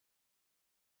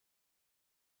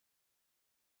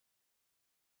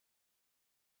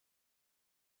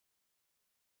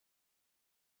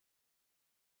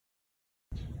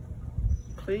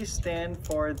please stand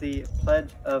for the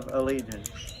Pledge of Allegiance?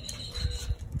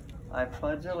 I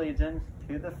pledge allegiance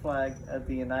to the flag of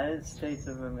the United States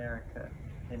of America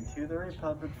and to the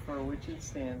republic for which it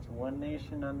stands, one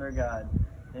nation under God,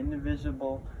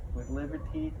 indivisible, with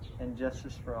liberty and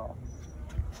justice for all.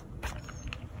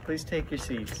 Please take your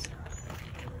seats.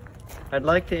 I'd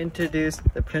like to introduce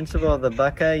the principal of the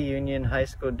Buckeye Union High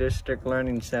School District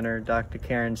Learning Center, Dr.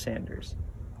 Karen Sanders.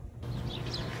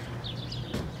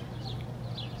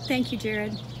 Thank you,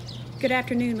 Jared. Good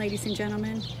afternoon, ladies and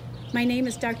gentlemen. My name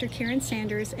is Dr. Karen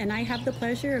Sanders, and I have the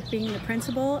pleasure of being the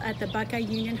principal at the Buckeye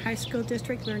Union High School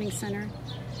District Learning Center.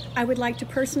 I would like to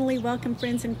personally welcome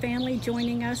friends and family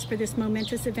joining us for this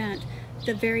momentous event,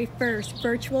 the very first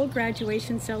virtual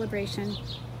graduation celebration.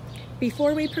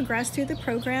 Before we progress through the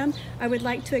program, I would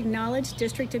like to acknowledge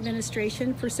District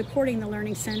Administration for supporting the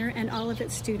Learning Center and all of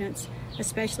its students,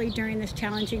 especially during this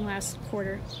challenging last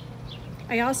quarter.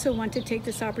 I also want to take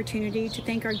this opportunity to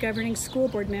thank our governing school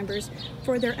board members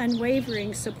for their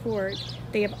unwavering support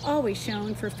they have always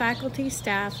shown for faculty,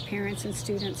 staff, parents, and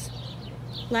students.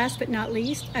 Last but not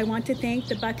least, I want to thank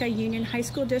the Buckeye Union High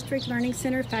School District Learning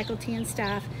Center faculty and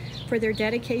staff for their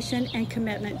dedication and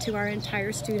commitment to our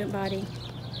entire student body.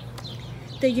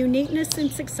 The uniqueness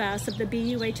and success of the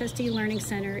BUHSD Learning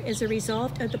Center is a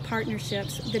result of the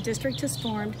partnerships the district has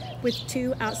formed with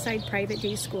two outside private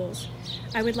day schools.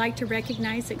 I would like to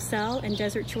recognize Excel and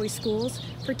Desert Choice Schools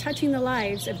for touching the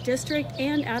lives of district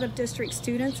and out-of-district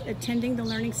students attending the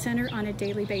Learning Center on a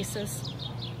daily basis.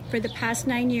 For the past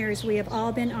 9 years, we have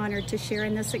all been honored to share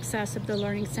in the success of the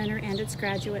Learning Center and its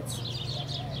graduates.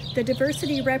 The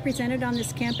diversity represented on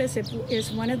this campus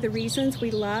is one of the reasons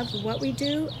we love what we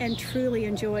do and truly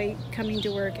enjoy coming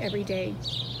to work every day.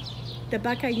 The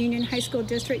Buckeye Union High School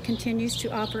District continues to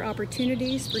offer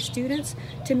opportunities for students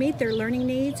to meet their learning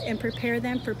needs and prepare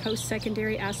them for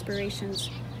post-secondary aspirations.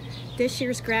 This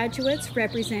year's graduates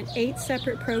represent 8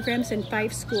 separate programs in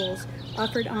 5 schools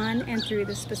offered on and through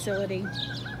this facility.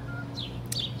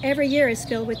 Every year is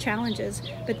filled with challenges,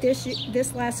 but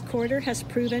this last quarter has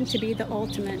proven to be the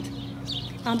ultimate.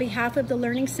 On behalf of the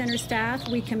Learning Center staff,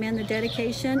 we commend the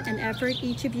dedication and effort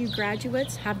each of you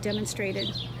graduates have demonstrated.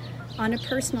 On a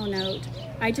personal note,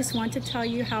 I just want to tell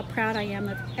you how proud I am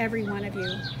of every one of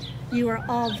you. You are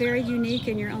all very unique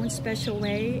in your own special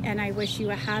way, and I wish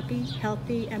you a happy,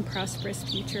 healthy, and prosperous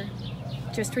future.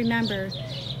 Just remember,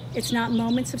 it's not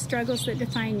moments of struggles that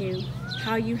define you.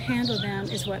 How you handle them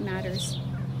is what matters.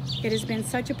 It has been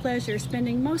such a pleasure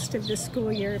spending most of this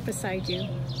school year beside you.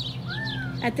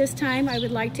 At this time, I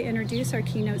would like to introduce our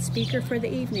keynote speaker for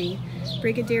the evening,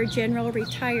 Brigadier General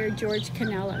Retired George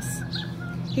Canellis.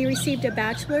 He received a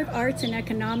Bachelor of Arts in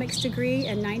Economics degree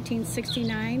in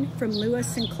 1969 from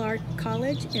Lewis and Clark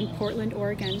College in Portland,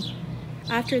 Oregon.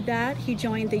 After that, he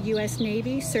joined the U.S.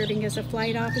 Navy, serving as a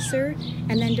flight officer,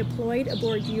 and then deployed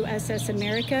aboard USS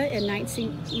America in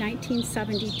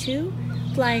 1972,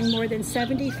 flying more than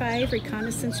 75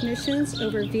 reconnaissance missions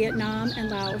over Vietnam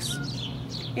and Laos.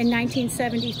 In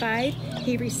 1975,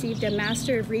 he received a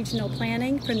Master of Regional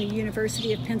Planning from the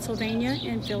University of Pennsylvania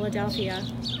in Philadelphia.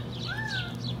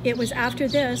 It was after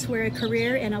this where a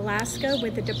career in Alaska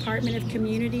with the Department of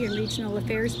Community and Regional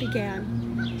Affairs began.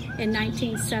 In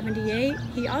 1978,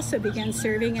 he also began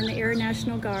serving in the Air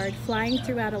National Guard, flying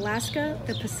throughout Alaska,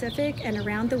 the Pacific, and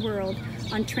around the world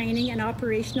on training and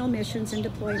operational missions and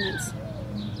deployments.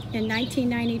 In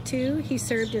 1992, he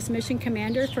served as mission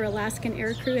commander for Alaskan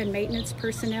Aircrew and maintenance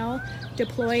personnel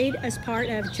deployed as part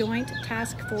of Joint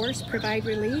Task Force Provide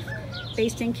Relief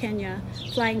based in Kenya,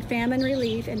 flying famine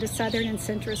relief into southern and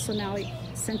central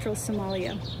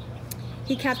Somalia.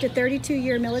 He capped a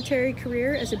 32-year military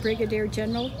career as a brigadier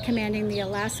general commanding the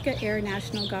Alaska Air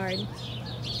National Guard.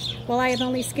 While I have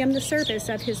only skimmed the surface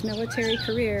of his military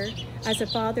career, as a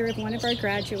father of one of our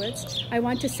graduates, I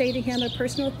want to say to him a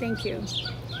personal thank you.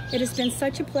 It has been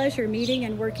such a pleasure meeting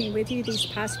and working with you these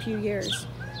past few years.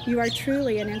 You are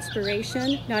truly an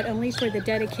inspiration, not only for the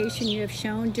dedication you have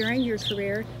shown during your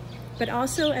career, but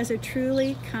also as a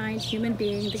truly kind human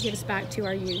being that gives back to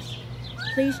our youth.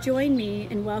 Please join me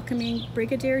in welcoming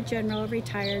Brigadier General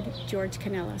Retired George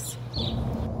Canellis.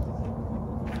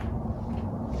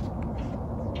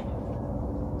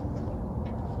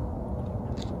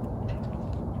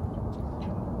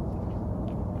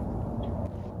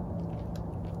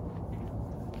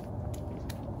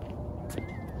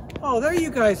 Oh, there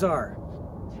you guys are.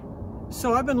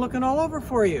 So I've been looking all over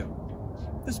for you.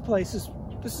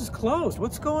 This is closed.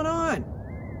 What's going on?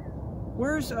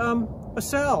 Where's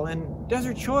Excel and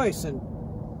Desert Choice and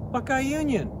Buckeye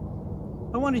Union?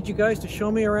 I wanted you guys to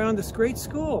show me around this great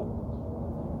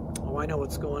school. Oh, I know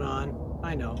what's going on.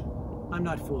 I know. I'm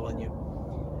not fooling you.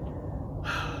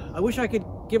 I wish I could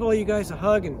give all you guys a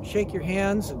hug and shake your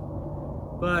hands,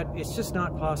 but it's just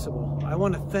not possible. I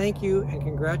want to thank you and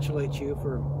congratulate you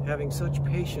for having such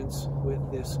patience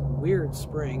with this weird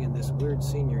spring and this weird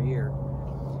senior year.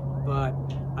 But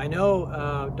I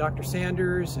know Dr.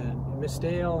 Sanders and Miss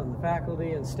Dale and the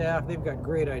faculty and staff, they've got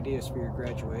great ideas for your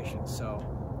graduation, so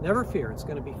never fear, it's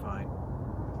going to be fine.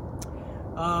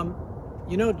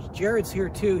 You know, Jared's here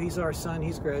too. He's our son.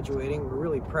 He's graduating. We're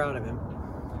really proud of him.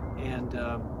 And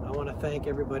I want to thank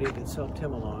everybody that's helped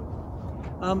him along.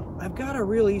 I've got a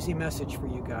real easy message for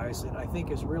you guys that I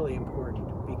think is really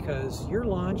important because you're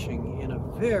launching in a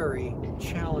very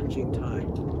challenging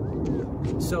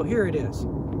time. So here it is.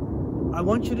 I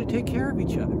want you to take care of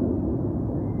each other.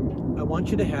 I want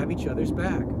you to have each other's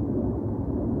back.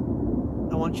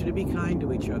 I want you to be kind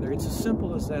to each other. It's as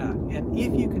simple as that. And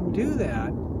if you can do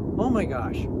that, oh my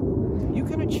gosh, you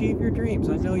can achieve your dreams.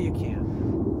 I know you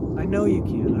can. I know you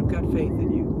can. I've got faith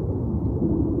in you.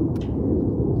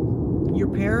 Your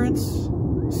parents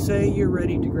say you're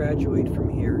ready to graduate from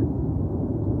here.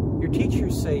 Your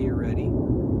teachers say you're ready.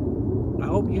 I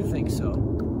hope you think so.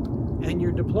 And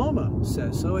your diploma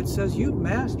says so. It says you've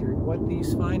mastered what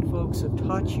these fine folks have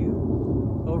taught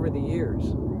you over the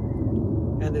years.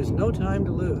 And there's no time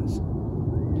to lose.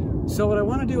 So what I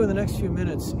want to do in the next few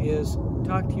minutes is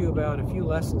talk to you about a few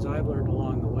lessons I've learned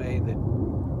along the way that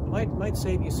might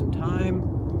save you some time.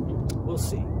 We'll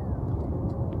see.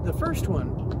 The first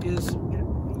one is,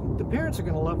 the parents are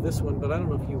going to love this one, but I don't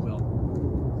know if you will.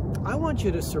 I want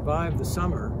you to survive the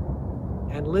summer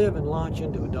and live and launch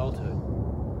into adulthood.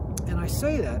 And I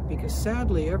say that because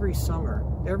sadly every summer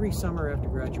after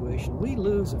graduation, we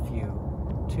lose a few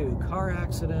to car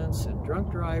accidents and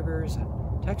drunk drivers and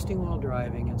texting while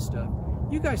driving and stuff.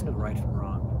 You guys know right from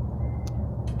wrong.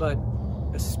 But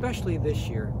especially this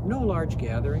year, no large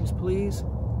gatherings, please.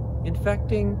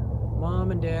 Infecting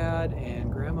mom and dad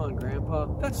and grandma and grandpa,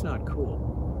 that's not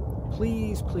cool.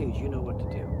 Please, please, you know what to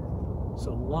do.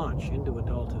 So launch into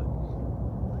adulthood.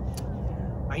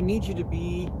 I need you to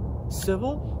be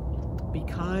civil, be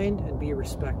kind, and be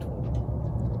respectful.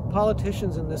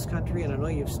 Politicians in this country, and I know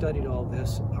you've studied all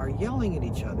this, are yelling at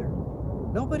each other.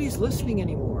 Nobody's listening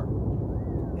anymore.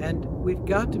 And we've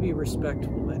got to be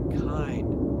respectful and kind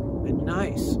and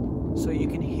nice so you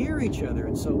can hear each other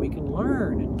and so we can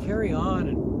learn and carry on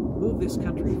and move this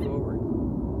country forward.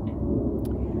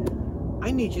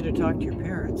 I need you to talk to your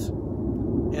parents.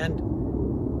 And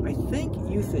I think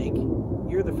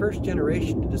you're the first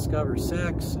generation to discover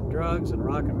sex and drugs and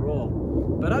rock and roll.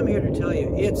 But I'm here to tell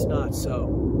you it's not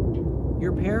so.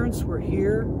 Your parents were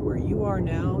here where you are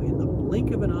now in the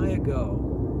blink of an eye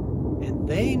ago, and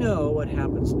they know what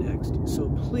happens next. So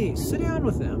please sit down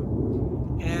with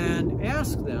them and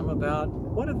ask them about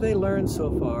what have they learned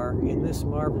so far in this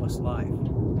marvelous life.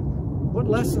 What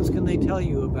lessons can they tell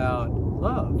you about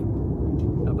love,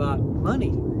 about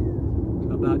money,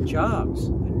 about jobs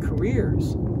and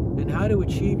careers, and how to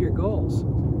achieve your goals?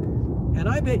 And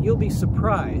I bet you'll be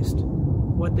surprised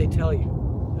what they tell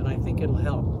you, and I think it'll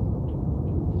help.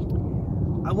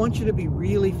 I want you to be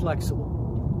really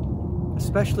flexible,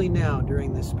 especially now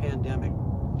during this pandemic.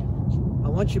 I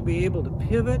want you to be able to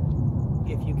pivot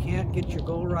if you can't get your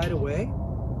goal right away.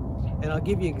 And I'll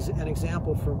give you an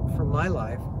example from my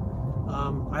life.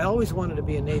 I always wanted to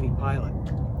be a Navy pilot,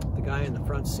 the guy in the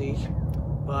front seat.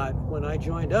 But when I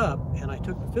joined up and I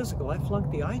took the physical, I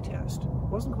flunked the eye test. It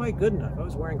wasn't quite good enough. I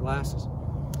was wearing glasses.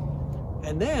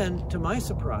 And then, to my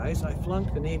surprise, I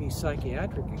flunked the Navy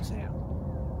psychiatric exam.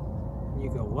 And you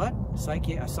go, what? A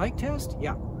psych test?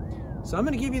 Yeah. So I'm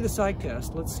going to give you the psych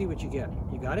test. Let's see what you get.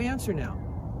 You got to answer now.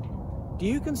 Do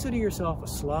you consider yourself a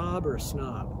slob or a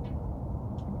snob?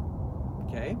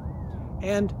 Okay.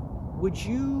 And would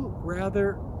you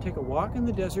rather take a walk in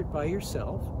the desert by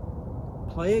yourself,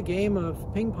 play a game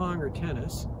of ping pong or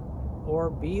tennis, or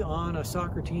be on a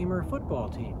soccer team or a football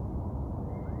team?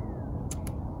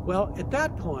 Well, at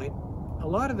that point, a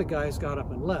lot of the guys got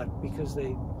up and left because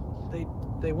they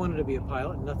wanted to be a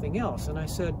pilot and nothing else. And I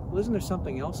said, well, isn't there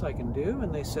something else I can do?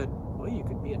 And they said, well, you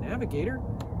could be a navigator.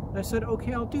 And I said,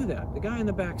 okay, I'll do that. The guy in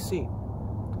the back seat.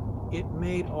 It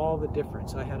made all the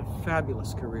difference. I had a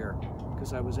fabulous career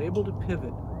because I was able to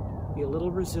pivot, be a little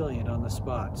resilient on the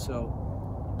spot.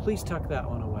 So please tuck that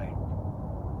one away.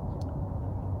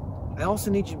 I also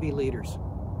need you to be leaders.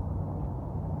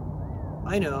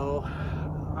 I know,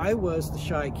 I was the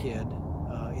shy kid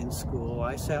in school.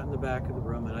 I sat in the back of the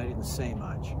room and I didn't say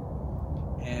much.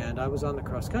 And I was on the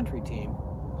cross-country team.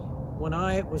 When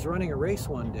I was running a race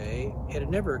one day, it had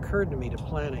never occurred to me to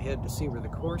plan ahead to see where the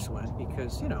course went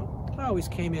because, you know, I always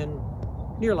came in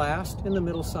near last, in the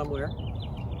middle somewhere.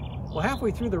 Well,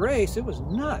 halfway through the race, it was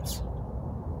nuts.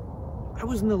 I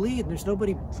was in the lead, and there's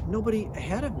nobody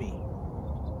ahead of me.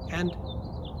 And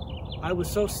I was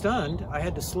so stunned, I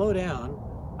had to slow down.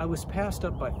 I was passed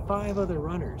up by 5 other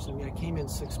runners. I mean, I came in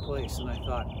 6th place, and I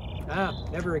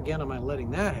thought, never again am I letting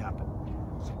that happen.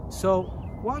 So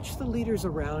watch the leaders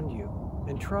around you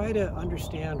and try to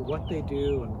understand what they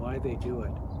do and why they do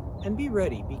it. And be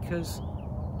ready, because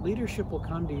leadership will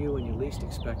come to you when you least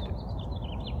expect it.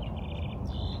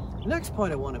 The next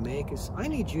point I want to make is I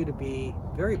need you to be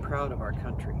very proud of our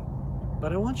country,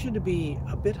 but I want you to be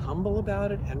a bit humble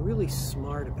about it and really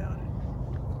smart about it.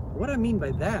 What I mean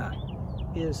by that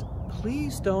is,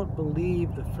 please don't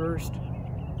believe the first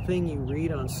thing you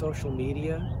read on social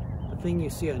media, the thing you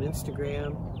see on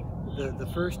Instagram, the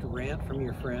first rant from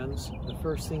your friends, the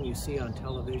first thing you see on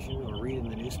television or read in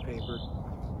the newspaper.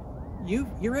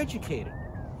 You're educated.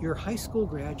 You're high school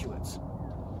graduates.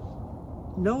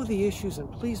 Know the issues and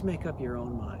please make up your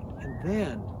own mind. And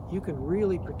then you can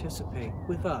really participate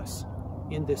with us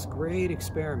in this great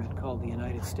experiment called the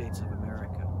United States of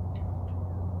America.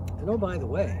 And oh, by the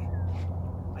way,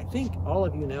 I think all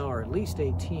of you now are at least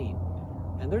 18,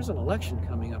 and there's an election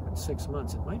coming up in 6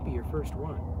 months. It might be your first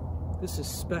one. This is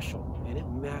special, and it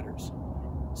matters.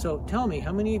 So tell me,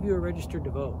 how many of you are registered to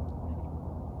vote?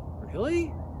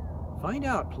 Really? Find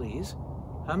out, please.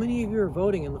 How many of you are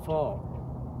voting in the fall?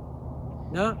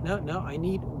 No, I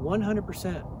need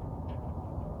 100%.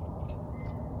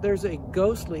 There's a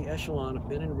ghostly echelon of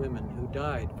men and women who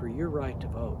died for your right to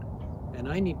vote. And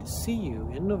I need to see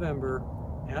you in November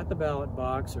at the ballot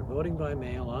box or voting by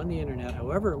mail on the internet,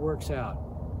 however it works out.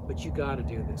 But you got to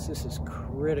do this. This is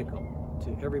critical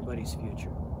to everybody's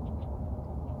future.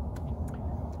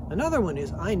 Another one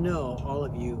is, I know all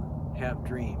of you have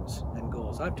dreams and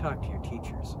goals. I've talked to your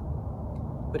teachers.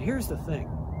 But here's the thing.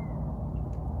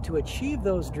 To achieve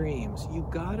those dreams, you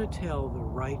got to tell the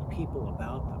right people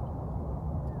about them.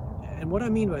 And what I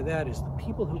mean by that is the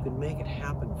people who can make it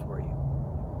happen for you.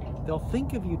 They'll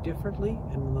think of you differently,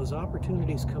 and when those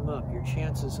opportunities come up, your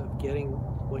chances of getting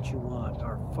what you want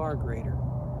are far greater.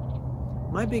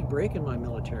 My big break in my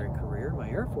military career, my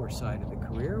Air Force side of the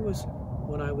career, was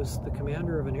when I was the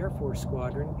commander of an Air Force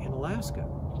squadron in Alaska.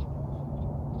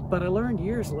 But I learned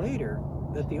years later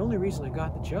that the only reason I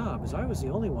got the job is I was the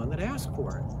only one that asked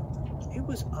for it. It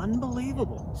was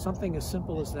unbelievable, something as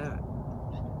simple as that.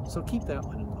 So keep that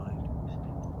one in mind.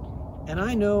 And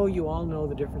I know you all know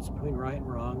the difference between right and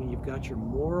wrong, and you've got your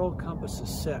moral compasses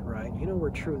set right. You know where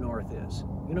true north is.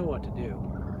 You know what to do.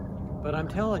 But I'm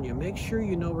telling you, make sure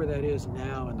you know where that is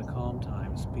now in the calm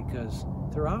times, because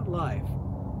throughout life,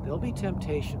 there'll be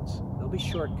temptations. There'll be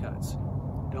shortcuts.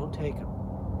 Don't take them.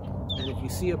 And if you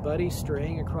see a buddy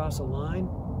straying across a line,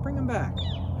 bring him back.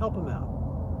 Help him out.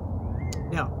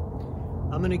 Now,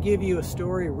 I'm going to give you a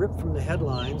story ripped from the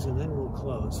headlines, and then we'll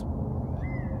close.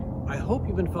 I hope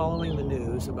you've been following the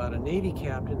news about a Navy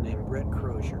captain named Brett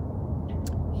Crozier.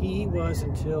 He was,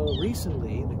 until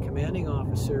recently, the commanding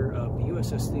officer of the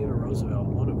USS Theodore Roosevelt,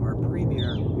 one of our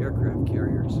premier aircraft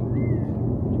carriers.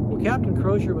 Well, Captain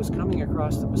Crozier was coming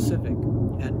across the Pacific,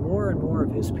 and more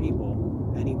of his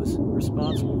people, and he was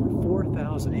responsible for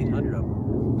 4,800 of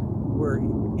them, were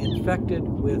infected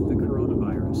with the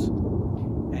coronavirus.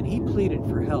 And he pleaded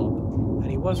for help, and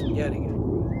he wasn't getting it.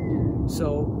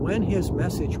 So when his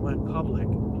message went public,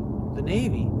 the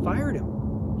Navy fired him.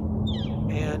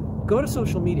 And go to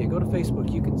social media, go to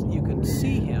Facebook, you can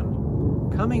see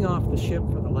him coming off the ship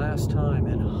for the last time,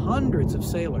 and hundreds of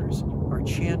sailors are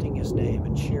chanting his name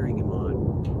and cheering him on.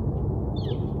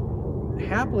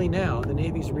 Happily now, the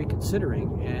Navy's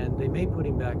reconsidering, and they may put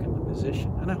him back in the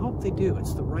position. And I hope they do.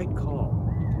 It's the right call.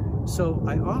 So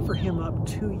I offer him up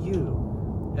to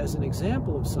you as an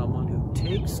example of someone who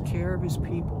takes care of his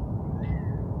people,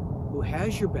 who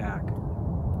has your back,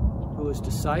 who is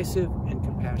decisive and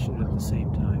compassionate at the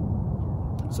same time.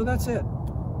 So that's it.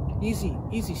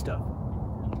 Easy stuff.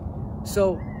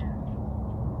 So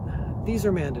these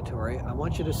are mandatory. I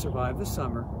want you to survive the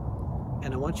summer,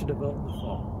 and I want you to vote in the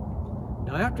fall.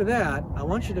 Now after that, I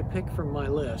want you to pick from my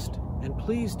list, and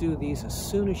please do these as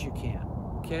soon as you can,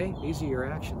 okay? These are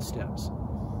your action steps.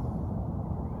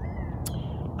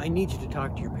 I need you to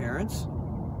talk to your parents.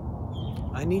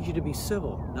 I need you to be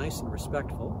civil, nice and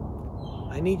respectful.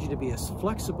 I need you to be as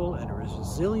flexible and as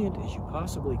resilient as you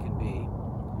possibly can be.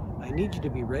 I need you to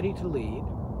be ready to lead.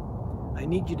 I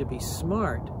need you to be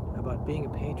smart about being a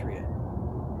patriot.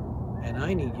 And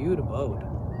I need you to vote.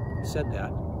 I said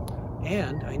that.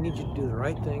 And I need you to do the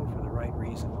right thing for the right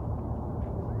reason.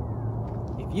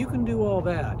 If you can do all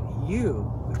that,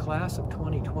 you, the class of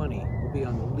 2020, will be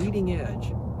on the leading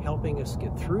edge helping us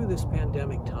get through this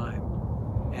pandemic time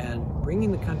and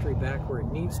bringing the country back where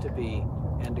it needs to be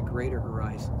and to greater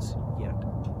horizons yet.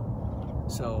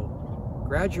 So,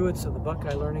 graduates of the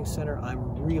Buckeye Learning Center,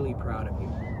 I'm really proud of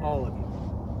you, all of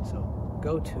you. So,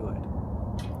 go to it.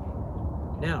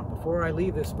 Now, before I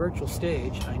leave this virtual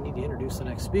stage, I need to introduce the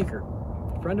next speaker.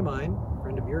 A friend of mine, a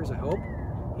friend of yours, I hope.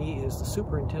 He is the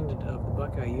superintendent of the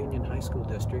Buckeye Union High School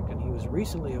District, and he was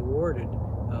recently awarded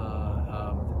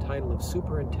the title of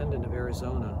Superintendent of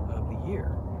Arizona of the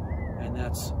Year, and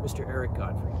that's Mr. Eric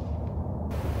Godfrey.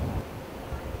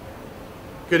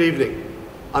 Good evening.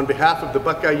 On behalf of the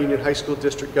Buckeye Union High School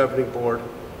District Governing Board,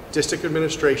 District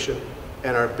Administration,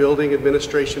 and our building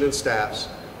administration and staffs,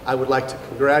 I would like to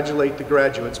congratulate the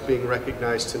graduates being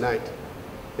recognized tonight.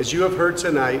 As you have heard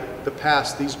tonight, the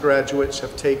paths these graduates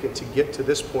have taken to get to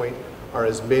this point are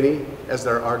as many as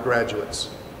there are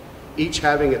graduates, each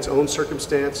having its own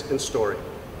circumstance and story.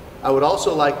 I would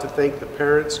also like to thank the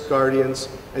parents, guardians,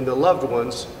 and the loved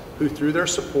ones who, through their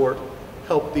support,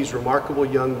 helped these remarkable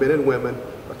young men and women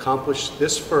accomplish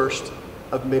this first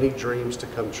of many dreams to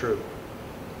come true.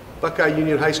 Buckeye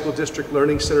Union High School District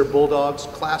Learning Center Bulldogs,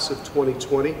 class of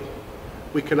 2020,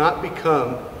 we cannot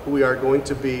become who we are going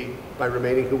to be by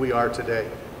remaining who we are today.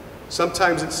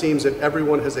 Sometimes it seems that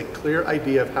everyone has a clear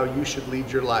idea of how you should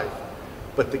lead your life,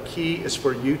 but the key is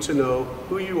for you to know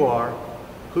who you are,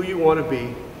 who you want to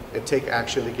be, and take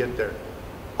action to get there.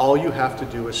 All you have to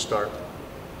do is start.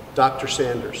 Dr.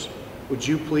 Sanders, would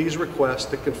you please request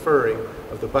the conferring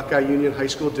of the Buckeye Union High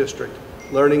School District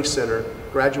Learning Center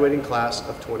graduating class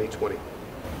of 2020.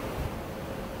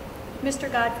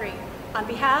 Mr. Godfrey, on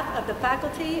behalf of the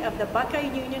faculty of the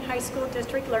Buckeye Union High School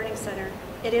District Learning Center,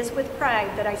 it is with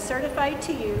pride that I certify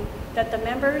to you that the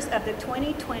members of the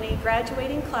 2020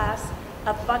 graduating class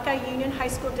of Buckeye Union High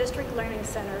School District Learning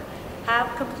Center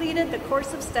have completed the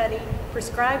course of study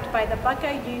prescribed by the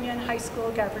Buckeye Union High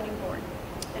School Governing Board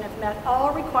and have met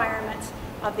all requirements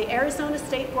of the Arizona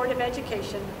State Board of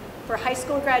Education for high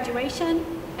school graduation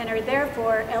and are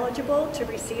therefore eligible to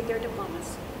receive their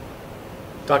diplomas.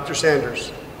 Dr.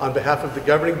 Sanders, on behalf of the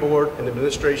Governing Board and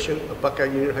Administration of Buckeye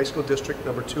Union High School District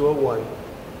number 201,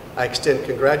 I extend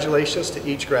congratulations to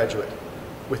each graduate.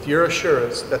 With your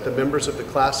assurance that the members of the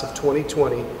class of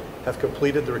 2020 have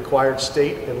completed the required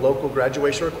state and local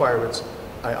graduation requirements,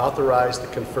 I authorize the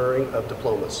conferring of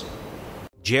diplomas.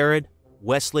 Jared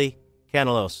Wesley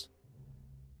Canalos.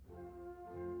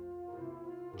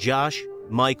 Josh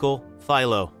Michael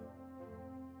Philo.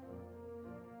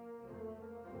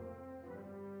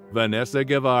 Vanessa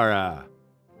Guevara.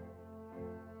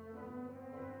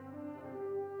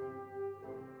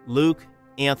 Luke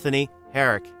Anthony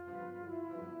Herrick.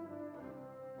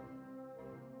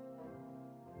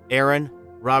 Aaron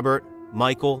Robert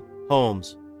Michael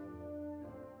Holmes.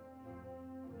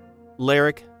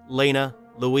 Lyric Lena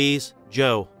Louise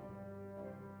Joe.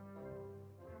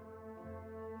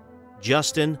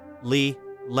 Justin Lee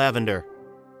Lavender.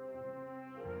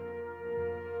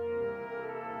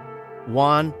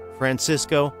 Juan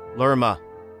Francisco Lerma.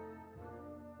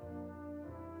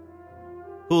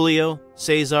 Julio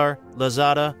Cesar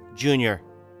Lazada Jr.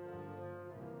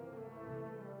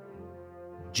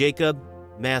 Jacob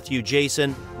Matthew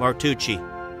Jason Martucci.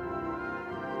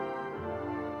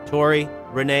 Tori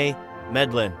Renee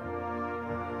Medlin.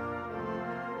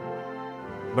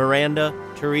 Miranda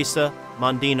Teresa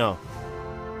Mondino.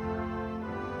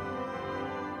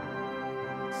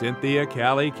 Cynthia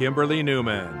Callie Kimberly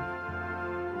Newman.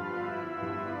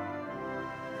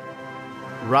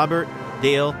 Robert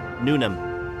Dale Noonan.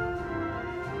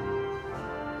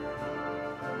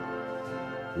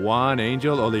 Juan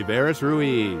Angel Oliveras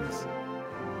Ruiz.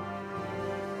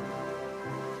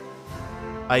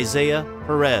 Isaiah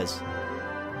Perez.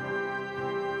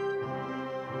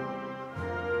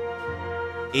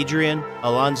 Adrian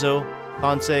Alonzo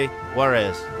Ponce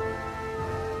Juarez.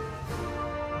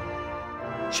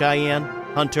 Cheyenne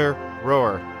Hunter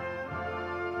Rohr.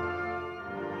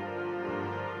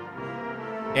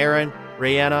 Aaron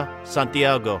Rihanna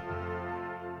Santiago.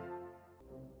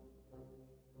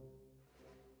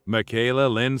 Michaela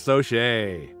Lynn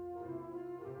Soche.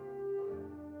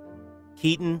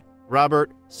 Keaton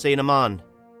Robert St. Amand.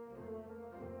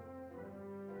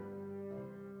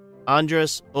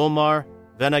 Andres Omar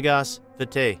Venegas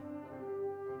Vite.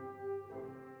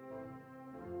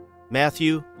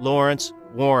 Matthew Lawrence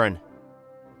Warren.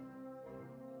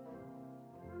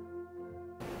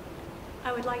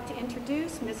 I would like to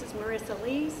introduce Mrs. Marissa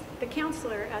Lees, the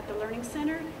counselor at the Learning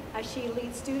Center, as she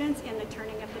leads students in the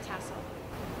turning of the tassel.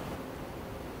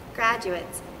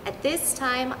 Graduates, at this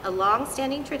time, a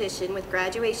long-standing tradition with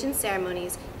graduation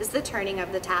ceremonies is the turning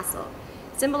of the tassel.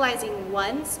 symbolizing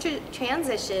one's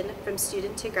transition from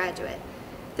student to graduate.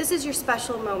 This is your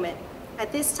special moment.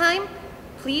 At this time,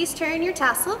 please turn your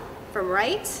tassel from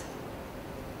right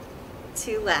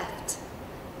to left.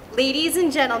 Ladies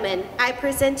and gentlemen, I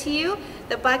present to you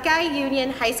the Buckeye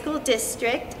Union High School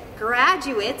District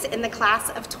graduates in the class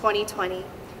of 2020.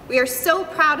 We are so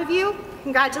proud of you.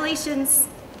 Congratulations.